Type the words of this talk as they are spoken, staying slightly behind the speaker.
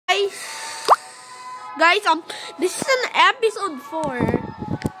Guys, this is an episode 4.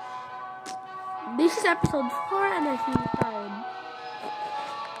 This is episode 4 and I feel tired.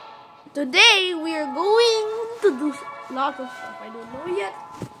 Today, we are going to do a lot of stuff. I don't know yet.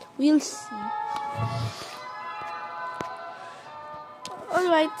 We'll see.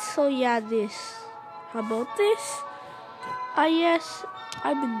 Alright, so yeah, this. How about this? Yes,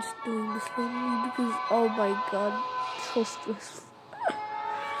 I've been just doing this lately because, oh my god, so stressful.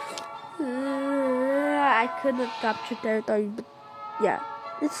 I couldn't capture territory, but yeah,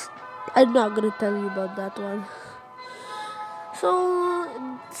 I'm not gonna tell you about that one. So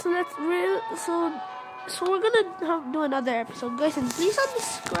we're gonna do another episode, guys, and please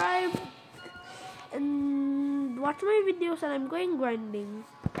subscribe and watch my videos. And I'm going grinding.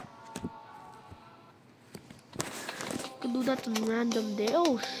 Could do that on a random day.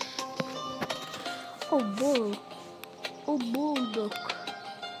 Oh bulldog.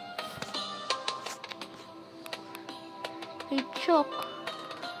 Hey, Chuck.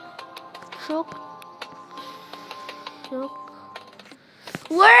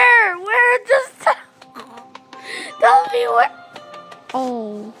 Where? Just tell me where.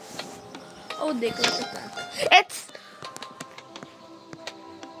 Oh, they could attack. It's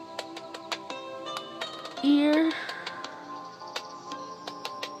ear.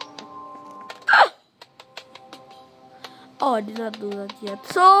 Oh, I did not do that yet.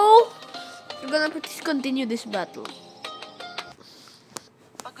 So we're gonna continue this battle.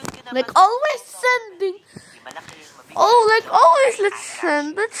 Like always sending. Oh, like always, let's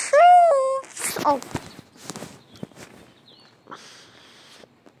send the troops. Oh.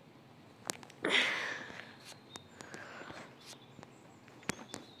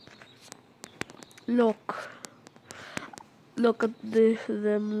 Look at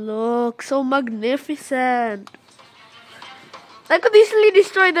them. Look, so magnificent. I could easily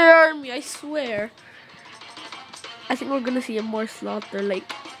destroy their army, I swear. I think we're gonna see a more slaughter,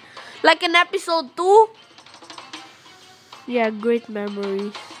 like in episode 2. Yeah, great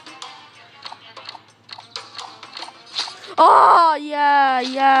memories. Oh, yeah.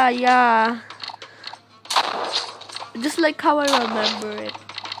 Just like how I remember it.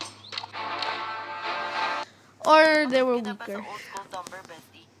 Or they were weaker.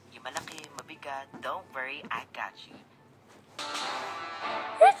 Don't worry, I got you.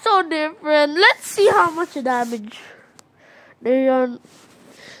 It's so different. Let's see how much damage they on.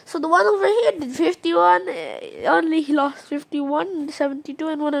 So the one over here did 51. Only he lost 51, 72,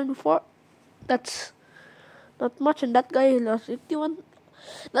 and 104. That's not much. And that guy lost 51.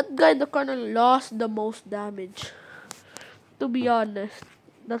 That guy in the corner lost the most damage. To be honest,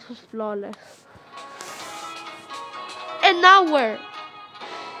 that was flawless. And now where?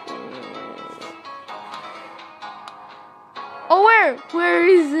 Oh, where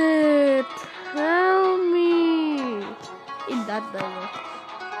is it? Tell me. In that direction.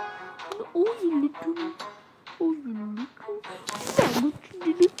 Oh, you little. You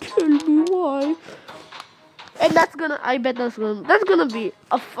didn't tell me why. And I bet that's gonna be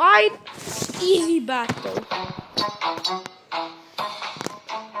a fine, easy battle.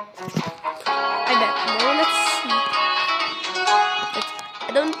 I bet. No, let's see. I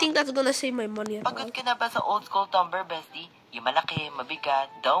don't think that's gonna save my money at all. Pagod ka na ba sa old school tumber, bestie? Yung malaki, mabigat,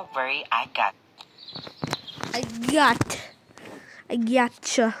 don't worry, I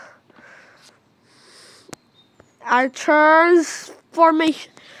gotcha. Archers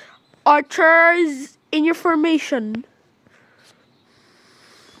formation. Archers in your formation.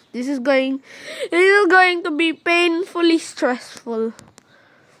 This is going to be painfully stressful.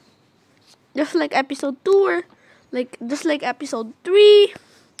 Just like episode 2 or just like episode 3.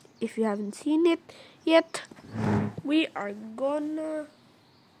 If you haven't seen it yet, we are gonna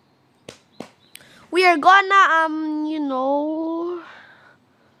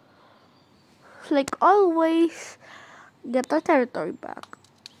like always, get our territory back.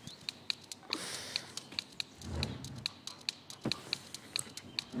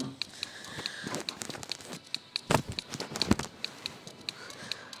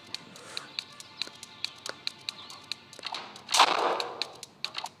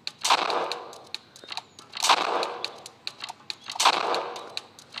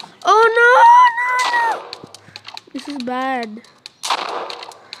 Oh no! This is bad.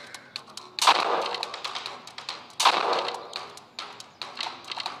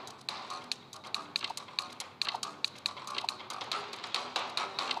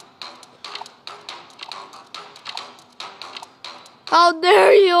 How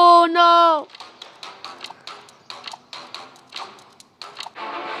dare you? No!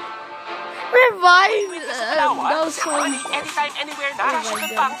 Revive! Those anytime, anywhere na. Oh my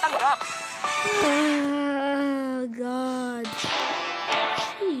God. Oh God.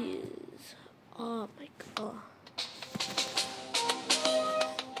 Jeez. Oh my God.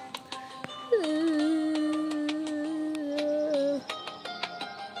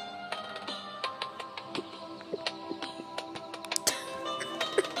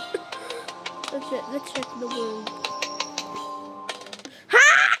 Let's check the world.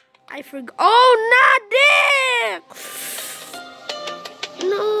 Ha! I forgot. Oh, not it!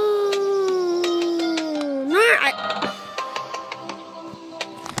 No.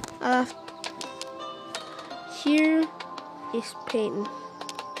 Here is pain.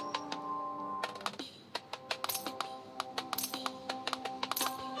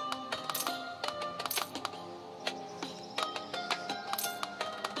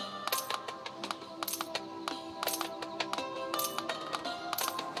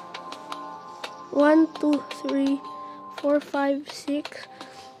 One, 2, 3, 4, 5, 6,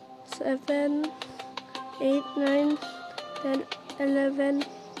 7, 8, 9, 10, 11.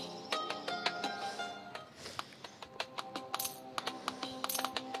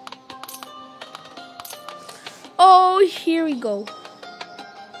 Oh, here we go.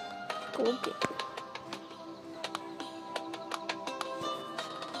 Okay.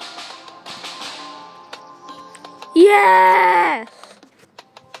 Yes.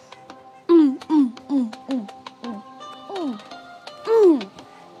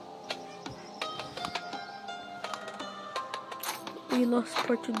 We lost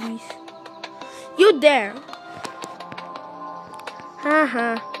Portuguese. You there?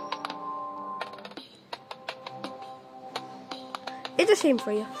 Haha. It's the same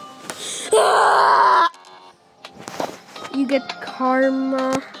for you. You get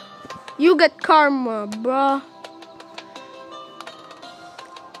karma. You get karma, bruh.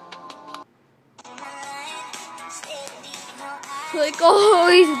 Like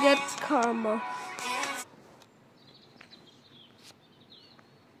always gets karma.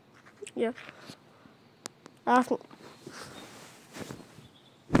 Yeah. Awesome.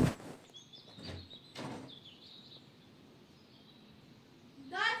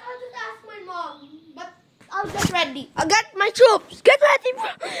 Guys, I'll just ask my mom, but I'll get ready. I'll get my troops. Get ready.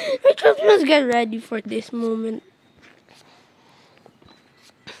 My troops must get ready for this moment.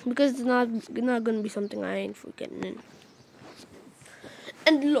 Because it's not gonna be something I ain't forgetting.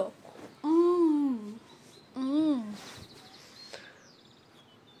 And look.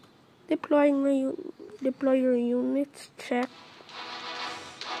 Deploy your units. Check.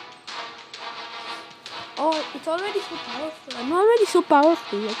 Oh, it's already so powerful. I'm already so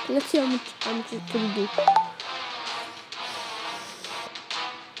powerful. Like, let's see how much it can do.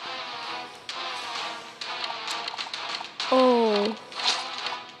 Oh,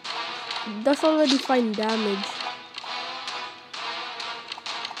 that's already fine damage.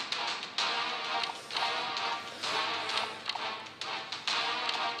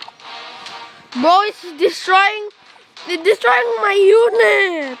 Bro, it's destroying my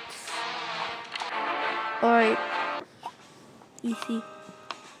units. Alright. Easy.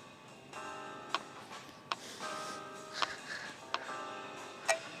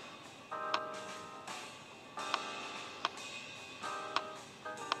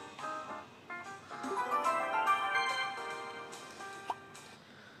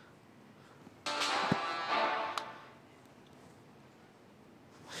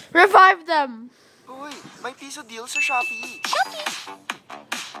 Revive them! Uy, may piso deal sa Shopee.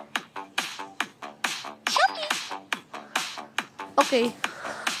 Okay.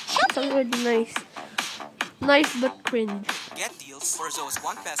 It's already nice. Nice but cringe. Get deals for just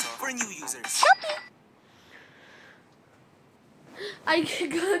 1 peso for new users. I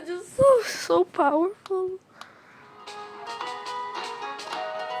got just so powerful.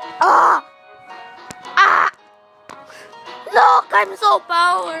 Ah! Look, I'm so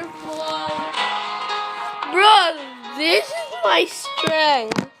powerful. Bro, this is my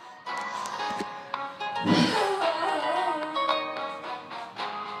strength.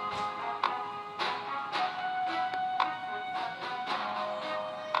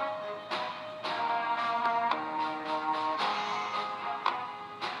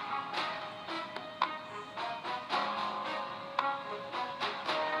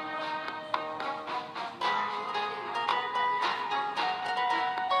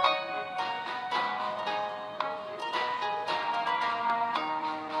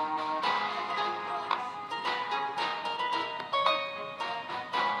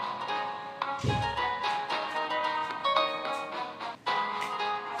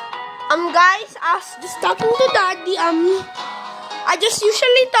 Guys, I was just talking to Daddy. I just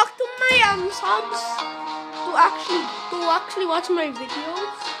usually talk to my subs to actually watch my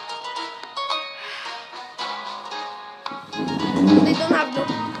videos. They don't have no.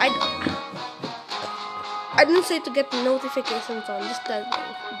 I didn't say to get notifications on. Just tell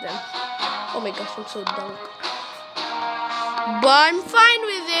them. Oh my gosh, I'm so dunk. But I'm fine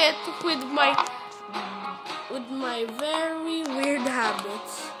with it. With my very weird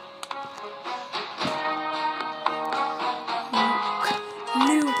habits.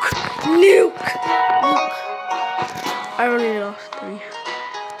 Luke. I only lost 3.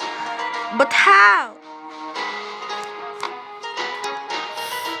 But how?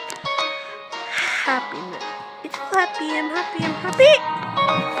 Happiness. It's happy. I'm happy.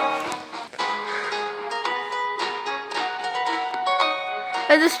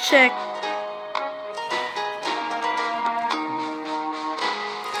 Let's just check.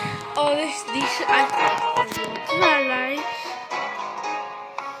 Oh, these I realize.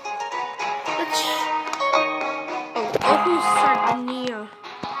 Who's Sardinia?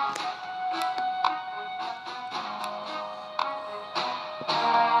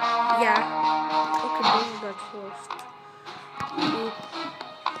 Yeah. Okay, this is that first.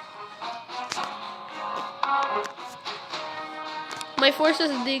 My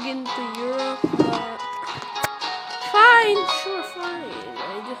forces dig into Europe, but fine.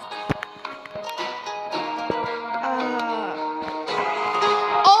 I just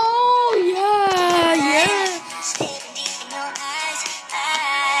oh yeah.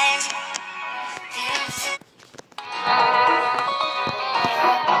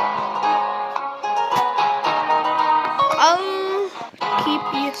 I'll keep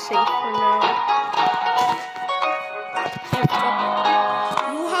you safe for now.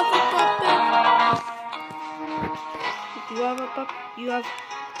 You have a puppy. You have a puppy. You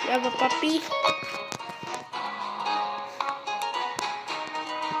have a puppy.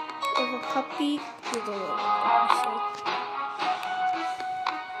 You have a puppy.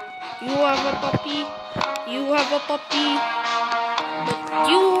 You have a puppy. You have a puppy. But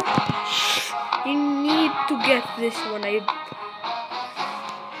you need to get this one.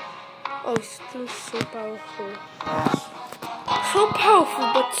 Oh, it's still so powerful. So powerful,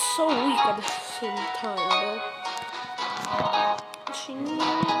 but so weak at the same time, though.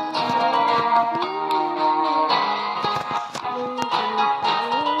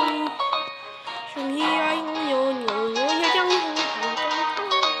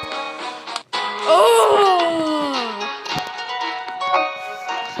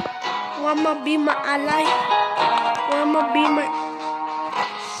 Wanna be my ally? Wanna be my...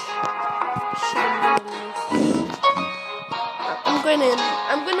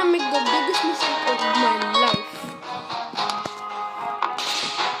 I'm gonna make the biggest mistake of my life.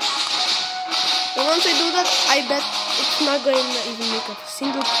 And once I do that, I bet it's not going to even make a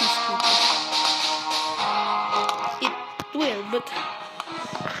single piece. It will, but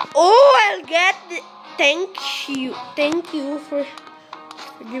I'll get the... Thank you for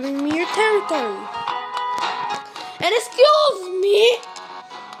giving me your territory. And excuse me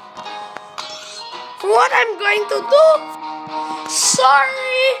for what I'm going to do.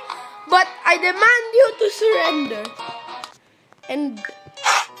 Sorry, but I demand you to surrender. And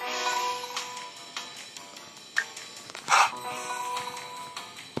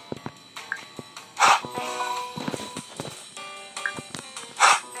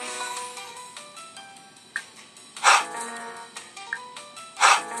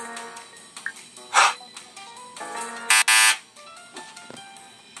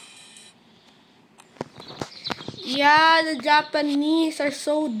yeah, the Japanese are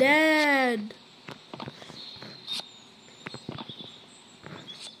so dead.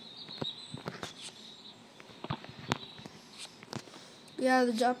 Yeah,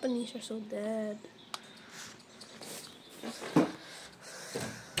 the Japanese are so dead.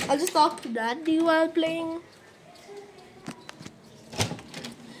 I'll just talk to Daddy while playing.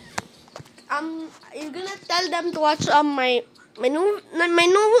 You're gonna tell them to watch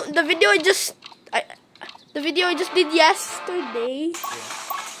the video I just did yesterday,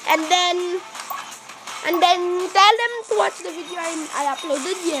 and then tell them to watch the video I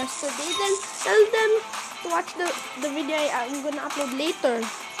uploaded yesterday. Then tell them to watch the video I'm gonna upload later.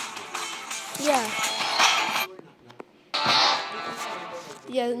 Yeah.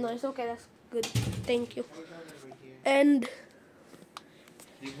 Yeah, no, it's okay. That's good. Thank you. And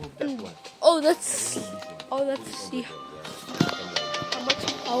let's see how much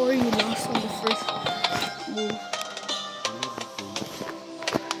power you lost on the first move.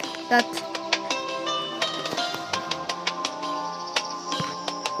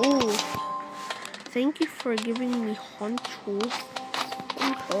 Thank you for giving me control.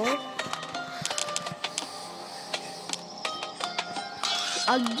 Oh.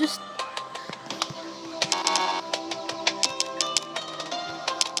 I'll just...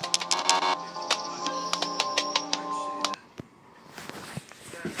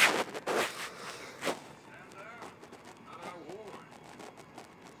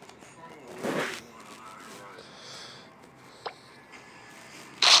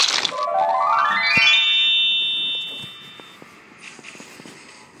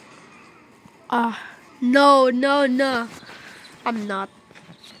 No. I'm not.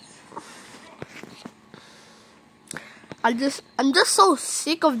 I'm just so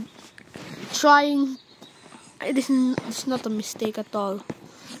sick of trying. It's not a mistake at all.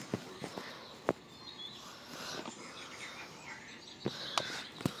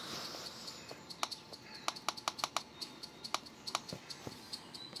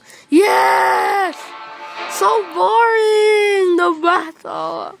 Yes! So boring, the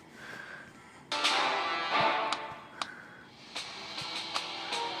battle.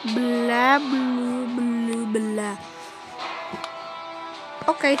 Blah, blah, blah, blah.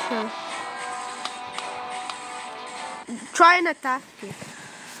 Okay, sure. Try and attack it.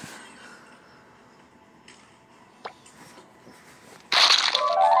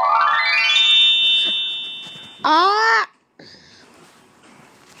 Ah!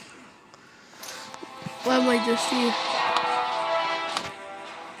 Why am I just here?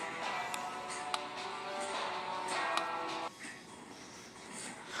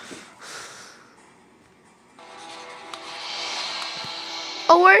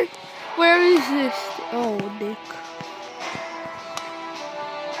 Oh, where is this? Oh, dick.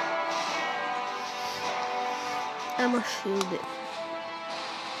 I'ma shield it.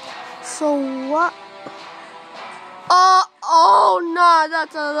 So what? Oh no,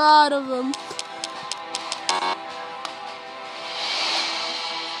 that's a lot of them.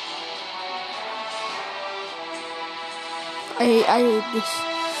 I hate this.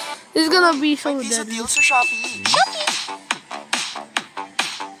 This is gonna be so May piso deadly. deal sa Shopee.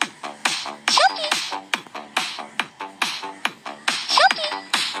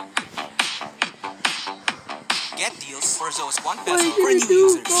 Get deals for those 1 What peso are for you new gonna do,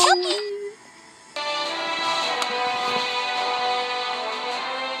 users. Colin?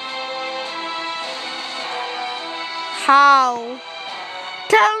 How?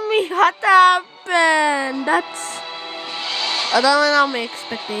 Tell me what happened. I don't know my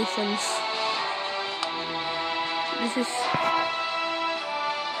expectations. This is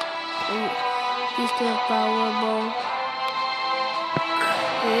the Powerball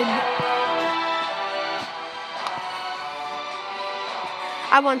kid.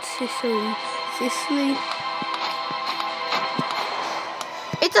 I want Sicily.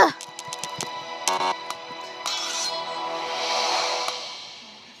 It's a...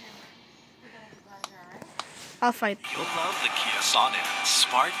 I'll fight. You'll love the Kia Sonet.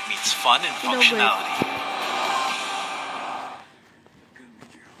 Smart meets fun and No way. functionality.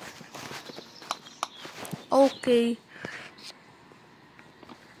 Okay.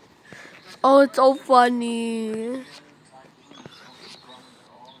 Oh, it's so funny.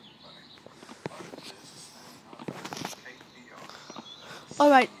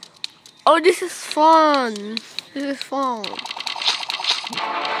 Alright. Oh, this is fun.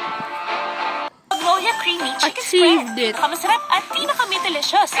 Magnolia creamy chicken Achieved spread. it. Kamasarap at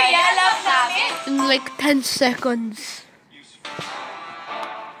pinaka-delicious. Kaya love namin. In like 10 seconds.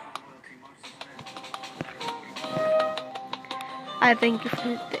 I thank you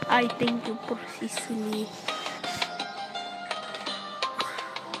for Sicily.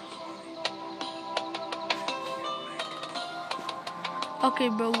 Okay,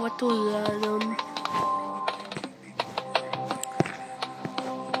 bro, what was that?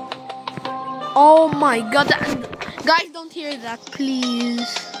 Oh my god, guys, don't hear that, please.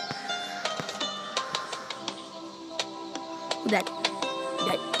 That.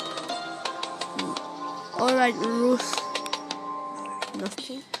 Alright, Rus.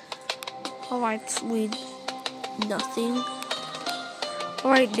 Nothing. Alright, Swede. Nothing.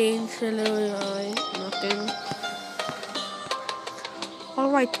 Alright, Danes. Nothing.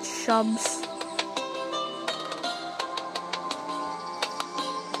 Alright, Shubs.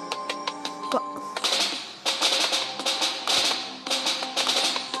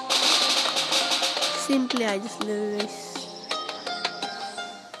 Simply, I just did this.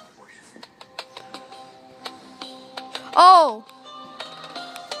 Oh!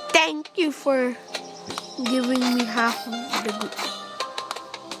 Thank you for giving me half of the good.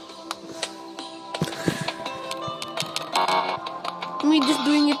 Me just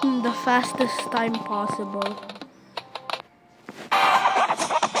doing it in the fastest time possible.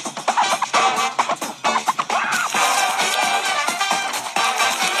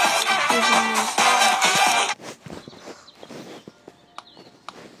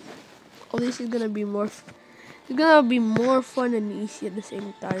 this is gonna be more. It's gonna be more fun and easy at the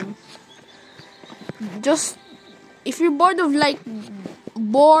same time. Just if you're bored of like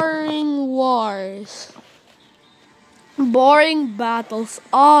boring wars, boring battles.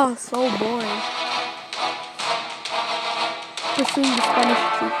 Oh, so boring. Pursuing the Spanish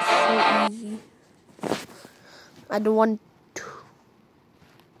troops so easy. I don't want to.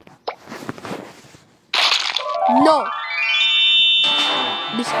 No.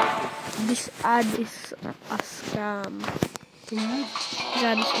 This ad is a scam.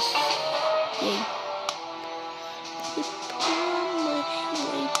 That is a scam.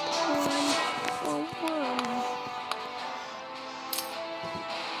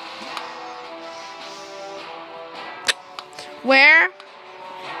 Where?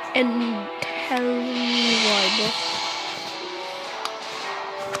 And tell me why.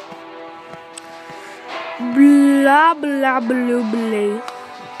 Blah blah blah blah.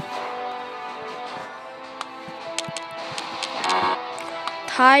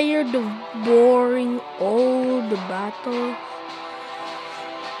 Tired of boring old battle?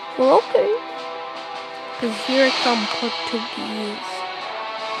 Well, okay. Cause here come Portuguese.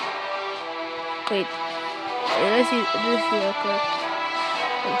 Wait. Let's see. Okay.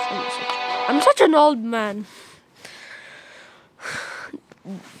 I'm such an old man,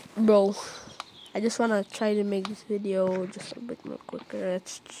 bro. I just wanna try to make this video just a bit more quicker.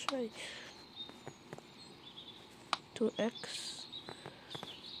 Let's try 2x.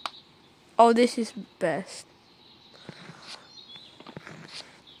 Oh, this is best.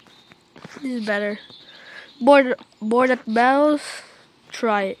 This is better. Bored at bells?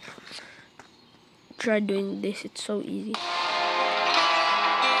 Try it. Try doing this. It's so easy.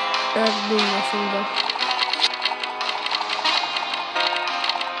 That's doing nothing though.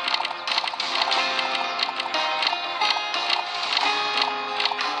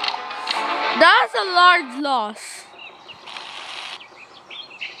 That's a large loss.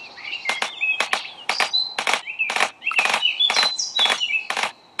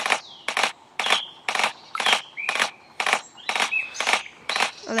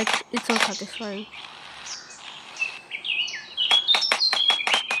 It's so satisfying.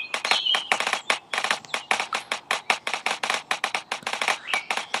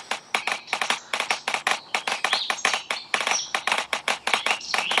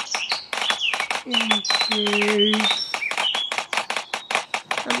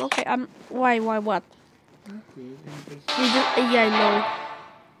 I'm okay. Why, what? Okay, Yeah, I know.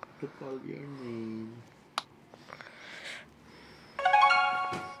 to call your name.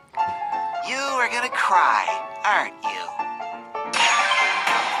 You are gonna cry, aren't you?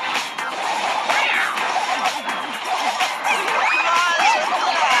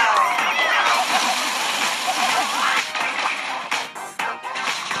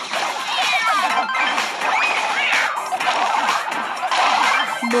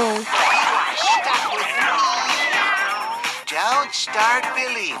 Bro. You are stuck with me. Don't start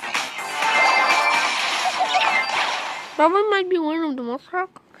believing. That one might be one of the most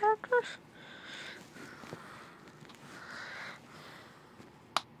characters.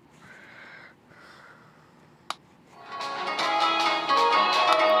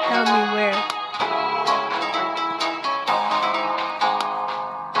 Tell me where.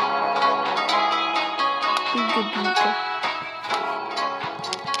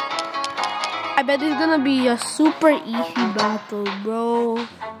 I bet it's gonna be a super easy battle, bro.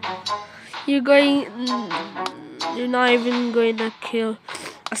 You're not even going to kill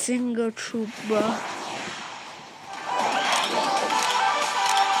a single troop, bro.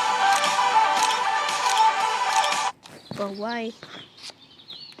 But why?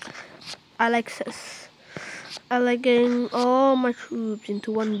 I like getting all my troops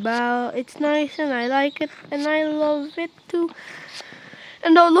into one battle. It's nice and I like it and I love it too.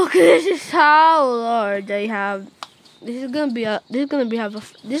 And oh look, this is how Lord they have. This is gonna be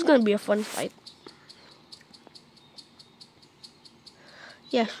a fun fight.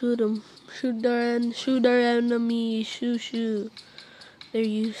 Yeah, shoot them. Shoot their enemies. Shoot. They're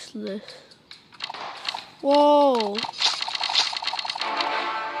useless. Whoa.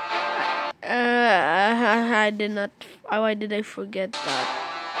 I did not. Why did I forget that?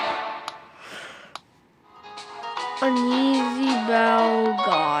 An easy bell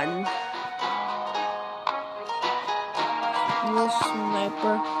gone. Wolf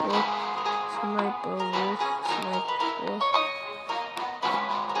sniper.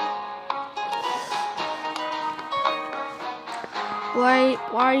 Why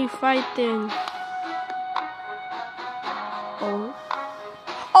are you fighting? Oh!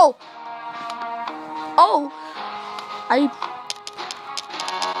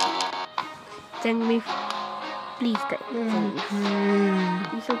 Thank me. Please thank me.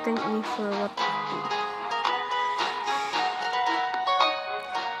 Please don't thank me for what.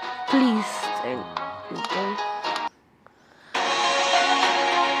 Please thank me.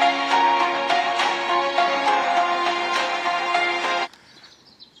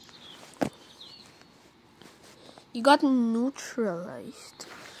 You got neutralized.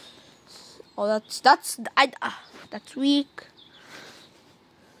 Oh, that's weak.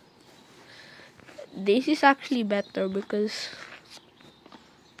 This is actually better because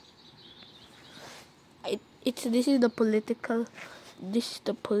this is the political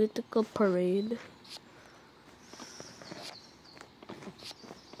parade.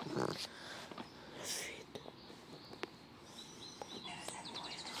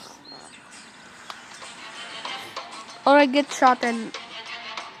 Or I get shot and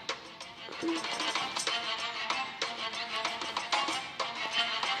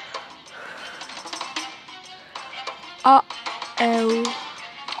oh.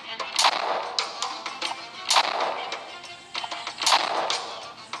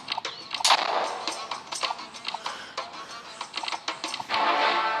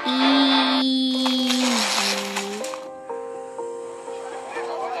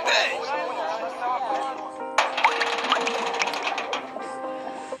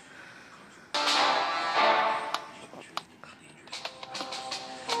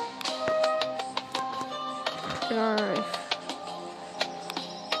 Alright.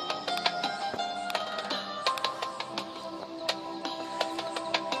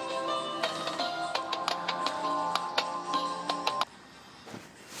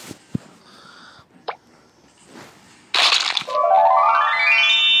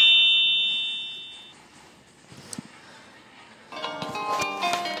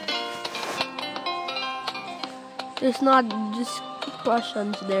 It's not just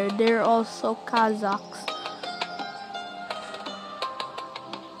Russians there, they're also Kazakhs.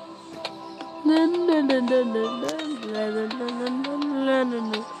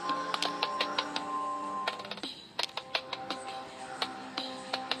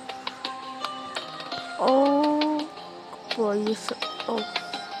 Oh boy, you so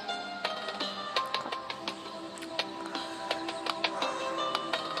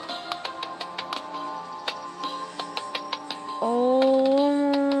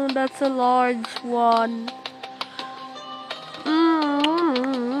oh, that's a large one.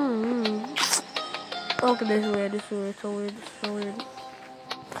 Okay, this is weird, so weird.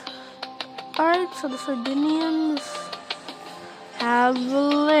 Alright, so the Sardinians have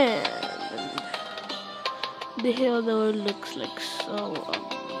land. The hill though looks like so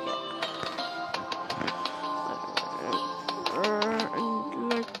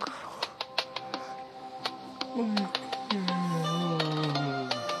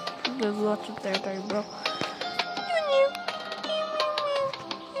there's lots of territory, bro.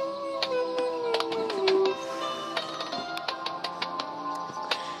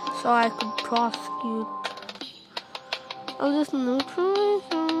 So I could prosecute. I'll just neutralize.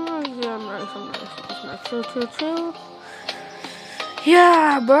 Yeah, nice. Chill.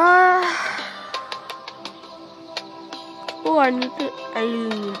 Yeah, bruh. Oh, I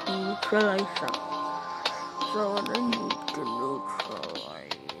really need to neutralize some. So I need to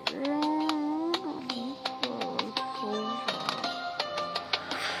neutralize.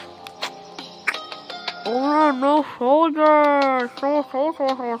 Oh no, soldiers! So.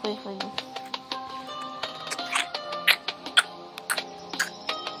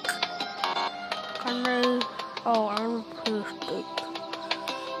 Can I? Oh, I'm perfect.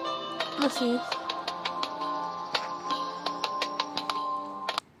 Let's see.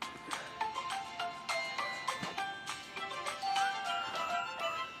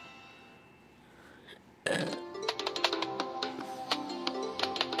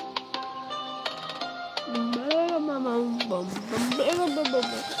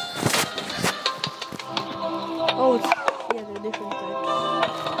 Oh, it's, yeah, they're different types.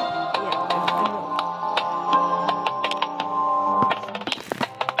 Yeah,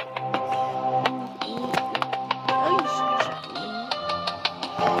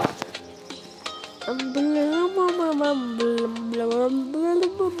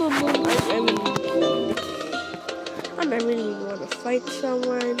 I know. I really want to fight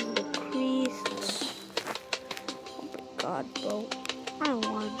someone. The priests. Oh my god, bro. I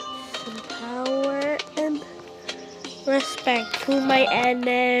want some power and respect to my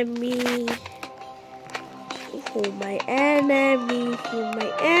enemy. For my enemy. I'm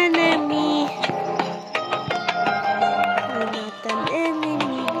not an enemy.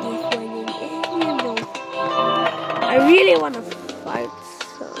 This one an enemy. No. I really want to fight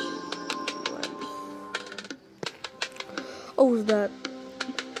someone.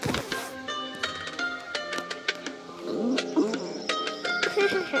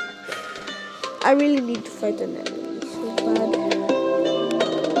 I really need to fight an enemy so bad.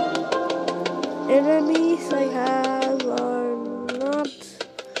 Enemies I have are not.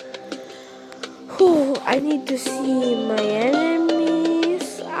 Whew, I need to see my enemies.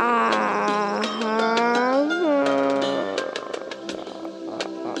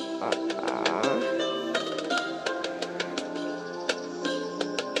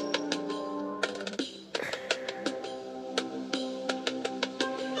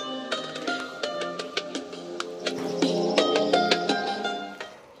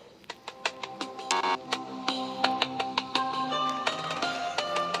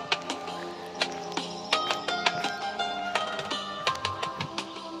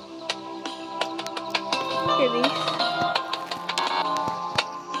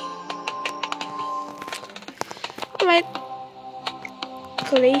 Alright.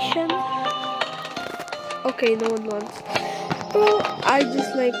 Collation. Okay, no one wants. Bro, I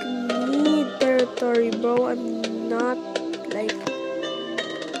just like need territory, bro. I'm not like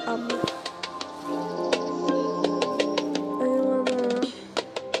I wanna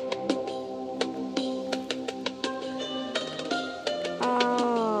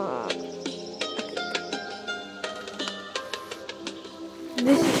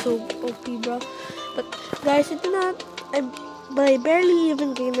this is so OP, bro. But guys, it's not. But I barely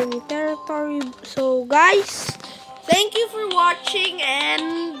even gained any territory. So guys, thank you for watching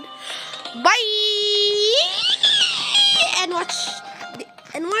and bye. And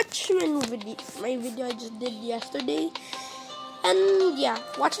watch my video I just did yesterday. And yeah,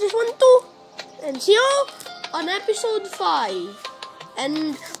 watch this one too. And see you on episode 5.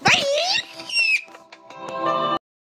 And bye.